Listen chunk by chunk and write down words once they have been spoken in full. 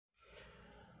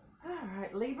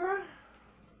Alright, Libra.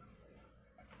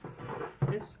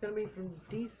 This is going to be from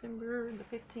December the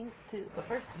 15th to the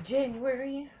 1st of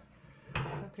January.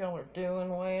 Hope y'all are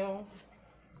doing well.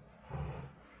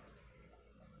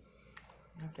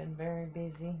 I've been very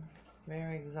busy,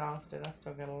 very exhausted. I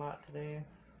still got a lot to do.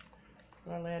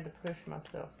 I really had to push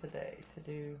myself today to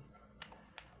do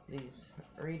these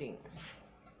readings.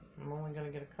 I'm only going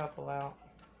to get a couple out.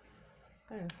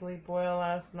 I didn't sleep well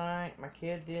last night. My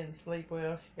kid didn't sleep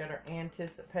well. She got her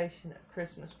anticipation of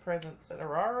Christmas presents that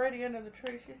are already under the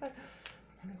tree. She's like,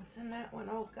 I wonder what's in that one.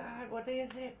 Oh, God, what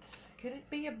is it? Could it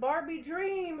be a Barbie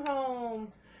dream home?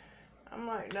 I'm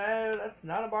like, no, that's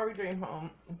not a Barbie dream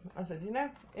home. I said, you know,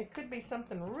 it could be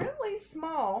something really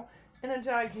small in a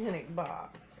gigantic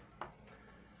box.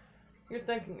 You're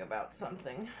thinking about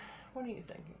something. What are you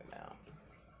thinking about?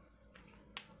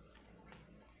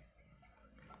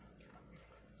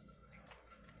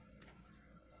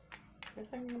 You're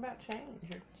thinking about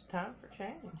change. It's time for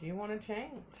change. You want to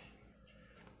change.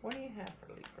 What do you have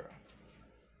for Libra?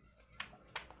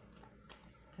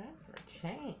 Time for a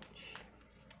change.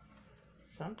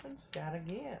 Something's got to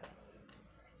give.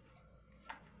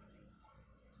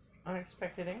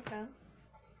 Unexpected income.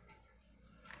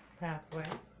 Pathway.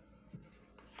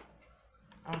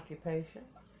 Occupation.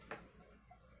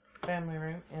 Family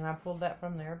room. And I pulled that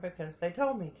from there because they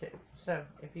told me to. So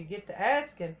if you get to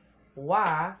asking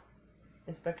why,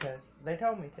 it's because they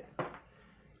told me to.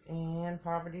 And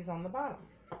poverty's on the bottom.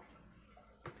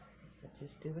 But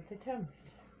just do what they tell me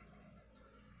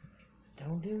to.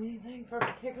 Don't do anything for a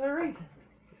particular reason.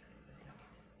 Just because they tell me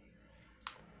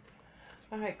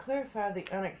to. Alright, clarify the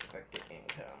unexpected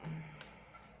income.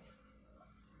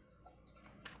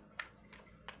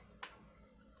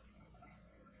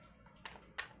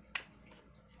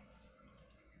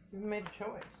 You've made a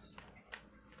choice.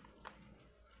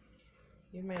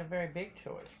 You've made a very big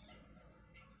choice.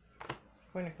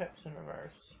 Queen of Cups in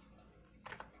reverse.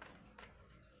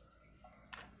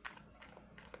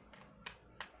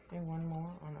 And one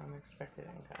more on unexpected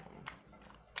income.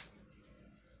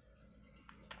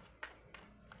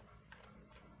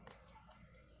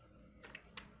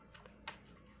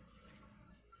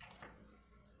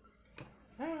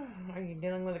 Are you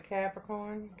dealing with a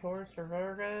Capricorn, Taurus, or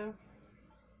Virgo?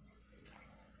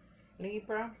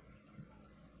 Libra?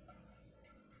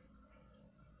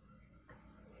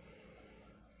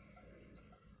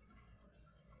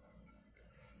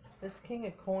 This King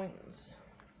of Coins.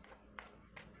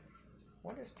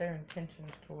 What is their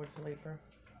intentions towards Libra?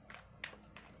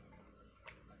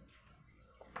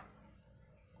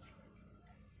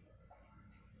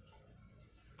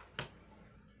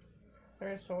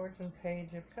 Three of Swords and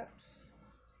Page of Cups.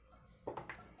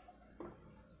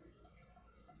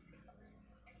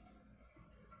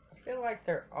 I feel like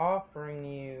they're offering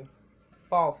you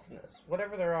falseness.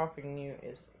 Whatever they're offering you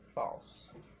is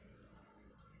false.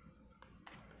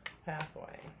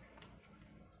 Pathway.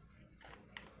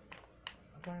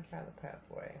 Clarify the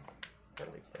pathway for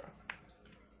Libra.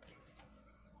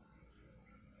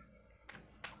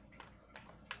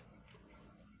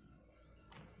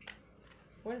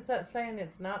 What is that saying?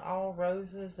 It's not all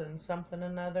roses and something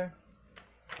another.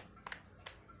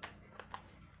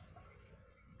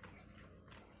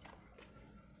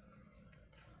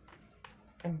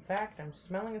 In fact, I'm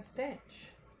smelling a stench.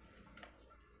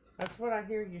 That's what I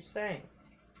hear you saying.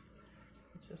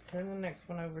 Let's just turn the next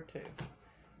one over too.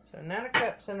 So, Nine of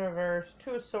Cups in reverse,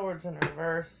 Two of Swords in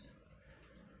reverse.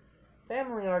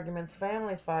 Family arguments,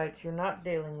 family fights. You're not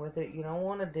dealing with it. You don't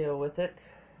want to deal with it.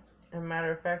 As a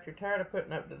matter of fact, you're tired of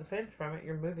putting up the defense from it.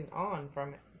 You're moving on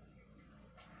from it.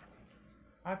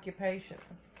 Occupation.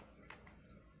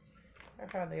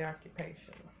 Clarify the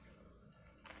occupation.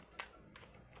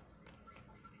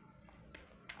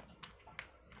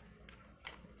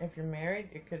 If you're married,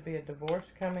 it could be a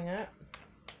divorce coming up.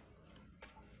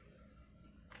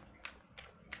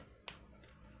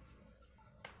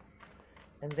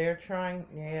 And they're trying,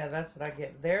 yeah, that's what I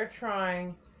get. They're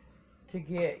trying to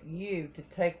get you to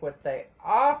take what they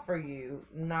offer you,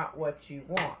 not what you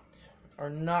want. Or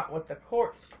not what the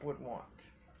courts would want.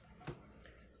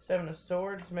 Seven of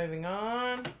Swords, moving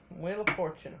on. Wheel of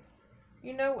Fortune.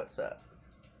 You know what's up.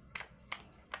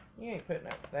 You ain't putting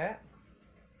up with that.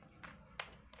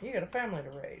 You got a family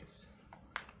to raise.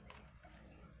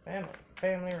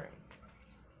 Family room.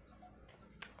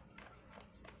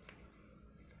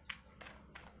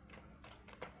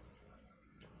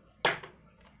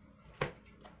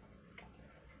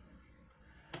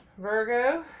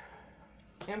 Virgo,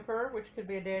 Emperor, which could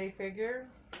be a daddy figure,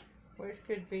 which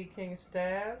could be King of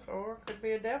Staves, or could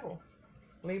be a devil.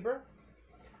 Libra.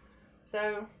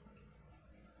 So,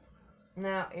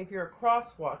 Now, if you're a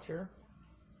cross watcher,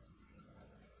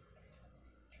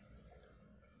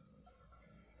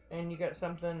 and you got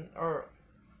something, or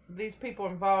these people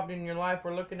involved in your life,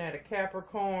 we're looking at a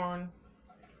Capricorn,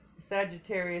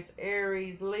 Sagittarius,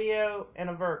 Aries, Leo, and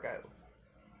a Virgo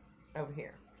over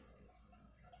here.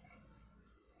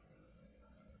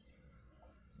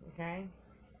 Okay.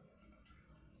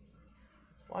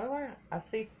 Why do I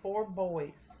see 4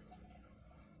 boys.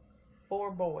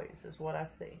 4 boys is what I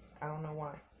see. I don't know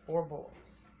why. 4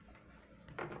 boys.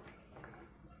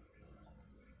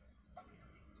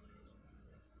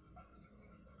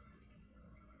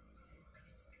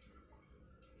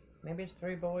 Maybe it's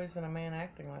 3 boys and a man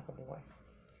acting like a boy.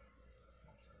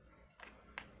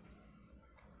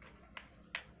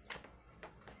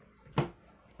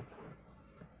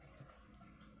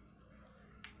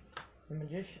 The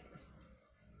Magician.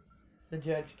 The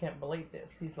judge can't believe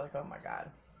this. He's like, oh my God.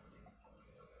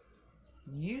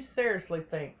 You seriously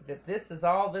think that this is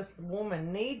all this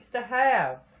woman needs to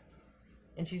have?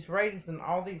 And she's raising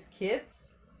all these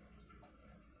kids?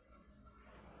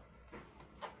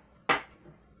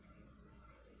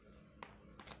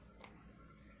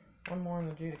 One more on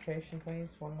the adjudication,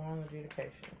 please. One more on the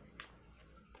adjudication.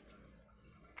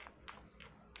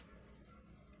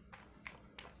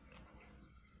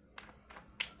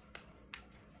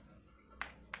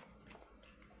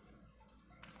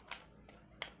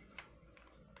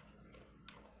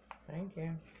 Thank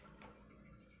you.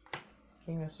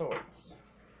 King of Swords.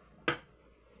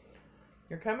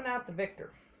 You're coming out the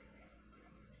victor.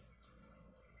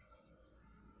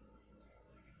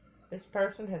 This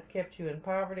person has kept you in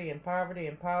poverty and poverty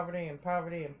and poverty and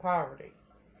poverty and poverty.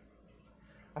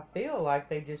 I feel like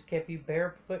they just kept you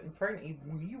barefoot and pregnant.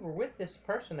 You were with this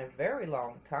person a very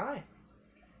long time.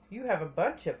 You have a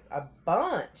bunch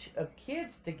of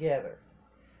kids together.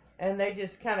 And they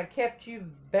just kind of kept you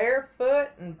barefoot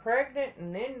and pregnant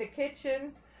and in the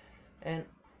kitchen and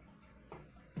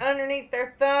underneath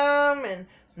their thumb. And,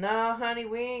 no, honey,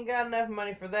 we ain't got enough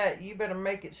money for that. You better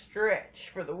make it stretch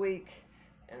for the week.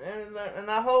 And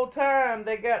the whole time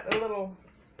they got a little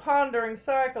pondering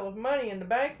cycle of money in the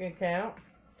bank account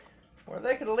where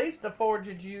they could at least afford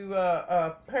you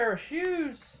a pair of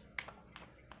shoes.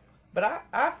 But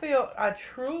I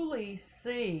truly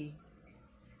see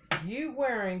you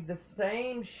wearing the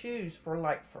same shoes for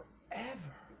like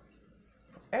forever.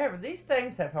 Forever. These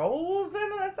things have holes in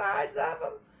the sides of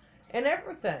them and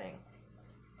everything.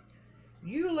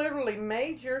 You literally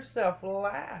made yourself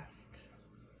last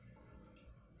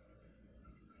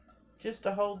just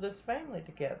to hold this family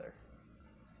together.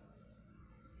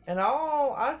 And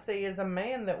all I see is a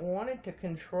man that wanted to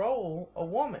control a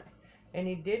woman. And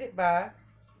he did it by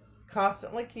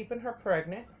constantly keeping her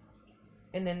pregnant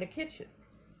and in the kitchen.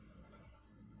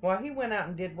 While he went out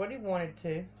and did what he wanted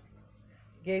to,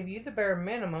 gave you the bare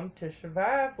minimum to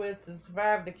survive with, to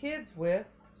survive the kids with.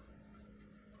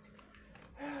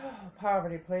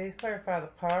 Poverty, please. Clarify the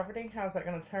poverty. How's that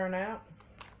going to turn out?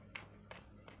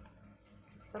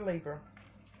 For Libra.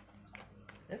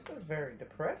 This is very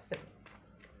depressing.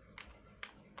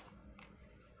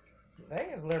 They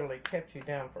have literally kept you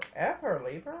down forever,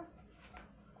 Libra.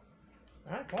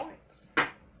 9 points.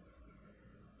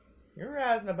 You're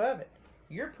rising above it.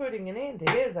 You're putting an end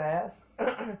to his ass.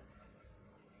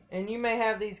 And you may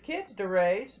have these kids to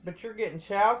raise, but you're getting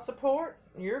child support.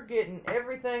 You're getting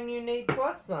everything you need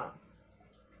plus some.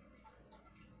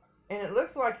 And it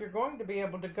looks like you're going to be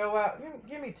able to go out.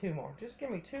 Give me 2 more. Just give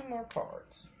me 2 more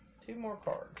cards. 2 more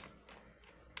cards.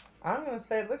 I'm going to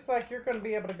say it looks like you're going to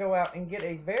be able to go out and get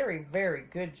a very, very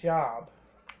good job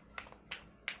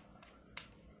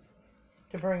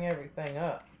to bring everything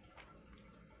up.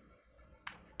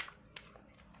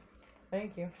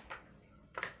 Thank you.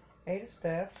 8 of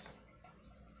Staffs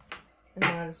and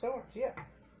 9 of Swords. Yeah.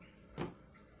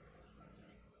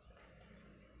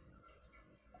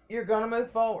 You're going to move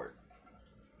forward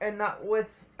and not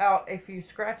without a few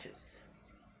scratches.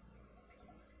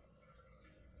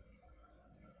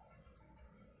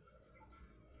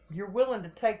 You're willing to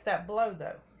take that blow,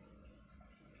 though.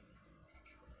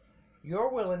 You're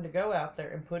willing to go out there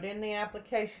and put in the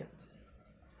applications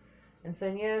and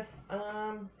say, yes,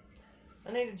 I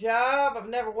need a job. I've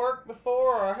never worked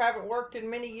before, or I haven't worked in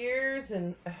many years,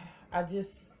 and I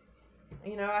just,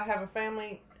 you know, I have a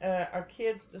family, our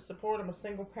kids to support. I'm a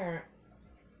single parent.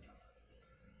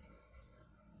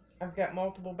 I've got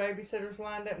multiple babysitters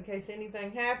lined up in case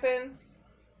anything happens.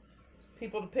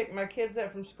 People to pick my kids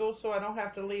up from school so I don't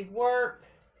have to leave work.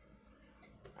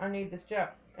 I need this job.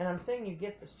 And I'm seeing you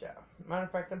get this job. Matter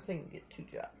of fact, I'm seeing you get 2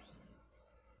 jobs.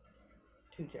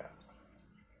 2 jobs.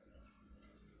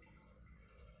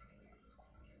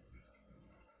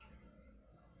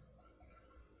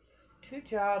 2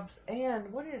 jobs,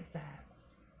 and what is that?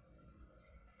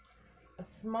 A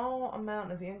small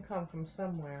amount of income from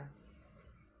somewhere.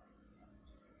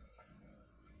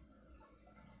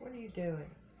 What are you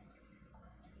doing?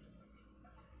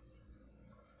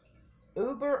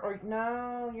 Uber or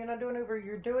no, you're not doing Uber.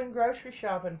 You're doing grocery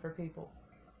shopping for people.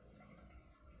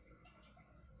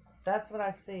 That's what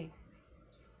I see.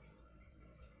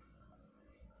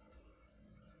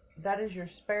 That is your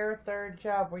spare third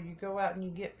job where you go out and you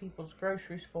get people's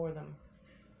groceries for them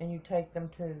and you take them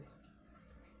too.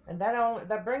 And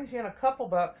that brings you in a couple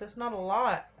bucks. It's not a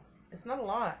lot. It's not a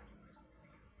lot.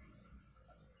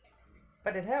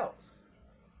 But it helps.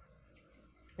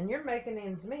 And you're making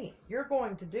ends meet. You're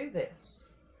going to do this.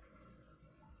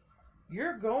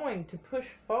 You're going to push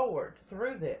forward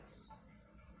through this.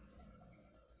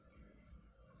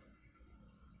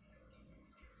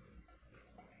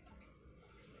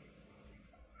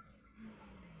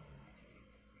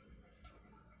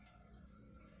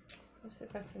 Let's see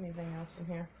if I see anything else in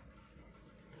here.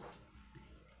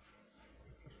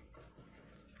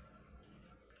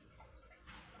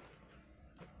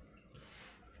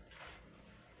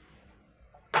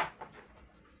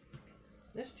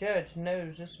 This judge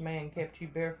knows this man kept you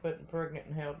barefoot and pregnant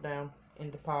and held down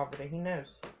into poverty. He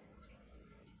knows.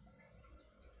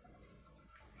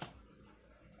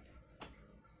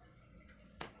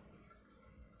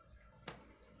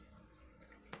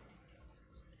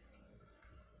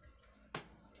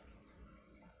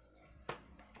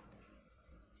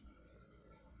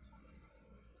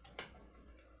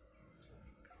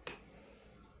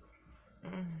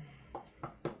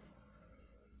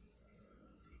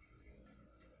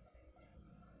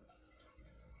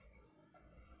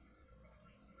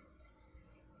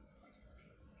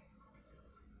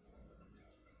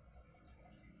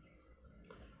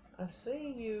 I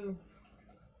see you.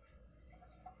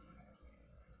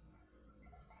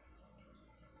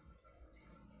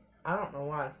 I don't know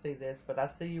why I see this, but I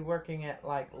see you working at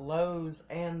like Lowe's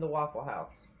and the Waffle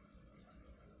House.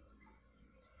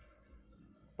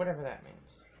 Whatever that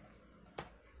means.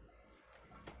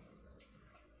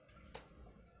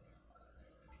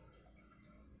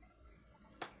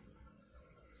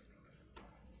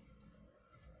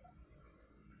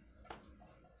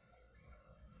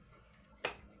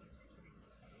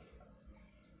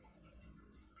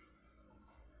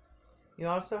 You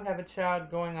also have a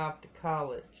child going off to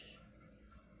college.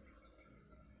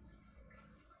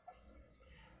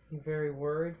 You're very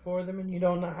worried for them and you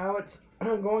don't know how it's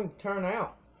going to turn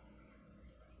out.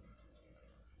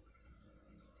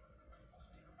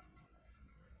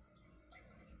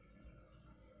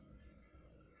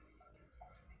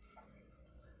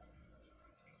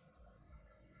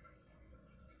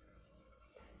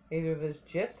 Either this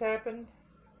just happened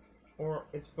or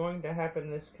it's going to happen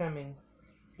this coming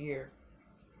year.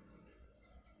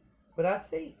 But I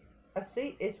see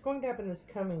it's going to happen this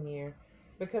coming year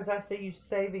because I see you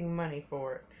saving money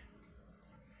for it.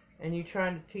 And you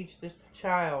trying to teach this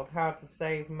child how to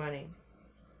save money.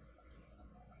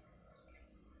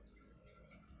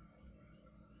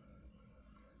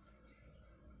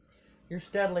 You're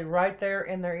steadily right there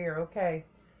in their ear. Okay,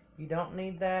 you don't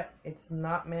need that. It's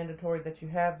not mandatory that you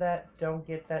have that. Don't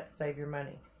get that. Save your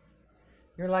money.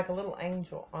 You're like a little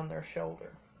angel on their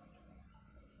shoulder.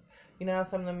 You know how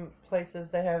some of them places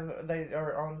they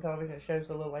are on television, it shows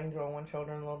the little angel on one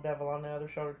shoulder and the little devil on the other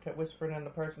shoulder whispering in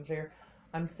the person's ear.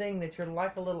 I'm seeing that you're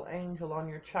like a little angel on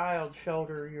your child's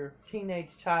shoulder, your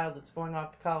teenage child that's going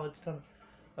off to college.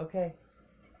 Okay,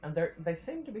 and they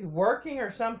seem to be working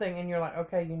or something, and you're like,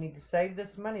 okay, you need to save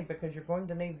this money because you're going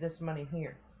to need this money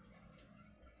here.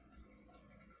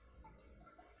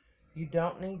 You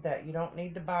don't need that. You don't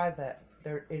need to buy that.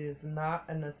 It is not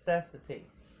a necessity.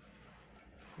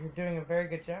 You're doing a very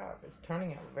good job. It's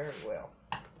turning out very well.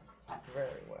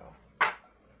 Very well.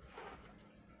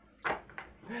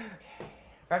 Okay.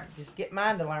 If I could just get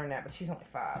mine to learn that, but she's only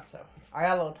 5, so I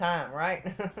got a little time, right?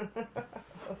 A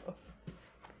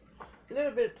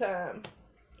little bit of time.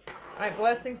 Alright,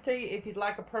 blessings to you. If you'd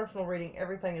like a personal reading,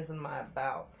 everything is in my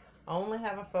about. I only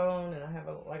have a phone and I have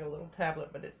like a little tablet,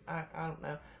 but I don't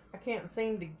know. I can't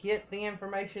seem to get the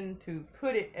information to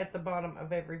put it at the bottom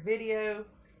of every video.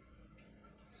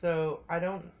 So I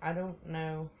don't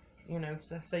know, you know,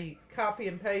 so you copy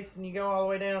and paste and you go all the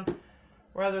way down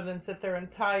rather than sit there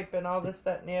and type and all this,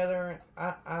 that, and the other.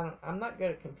 I'm not good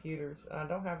at computers. I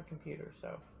don't have a computer,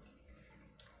 so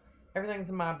everything's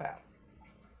in my about.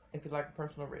 If you'd like a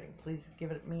personal reading, please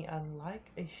give it me a like,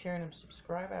 a share, and a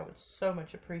subscribe. I would so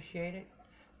much appreciate it.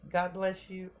 God bless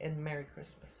you and Merry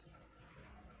Christmas.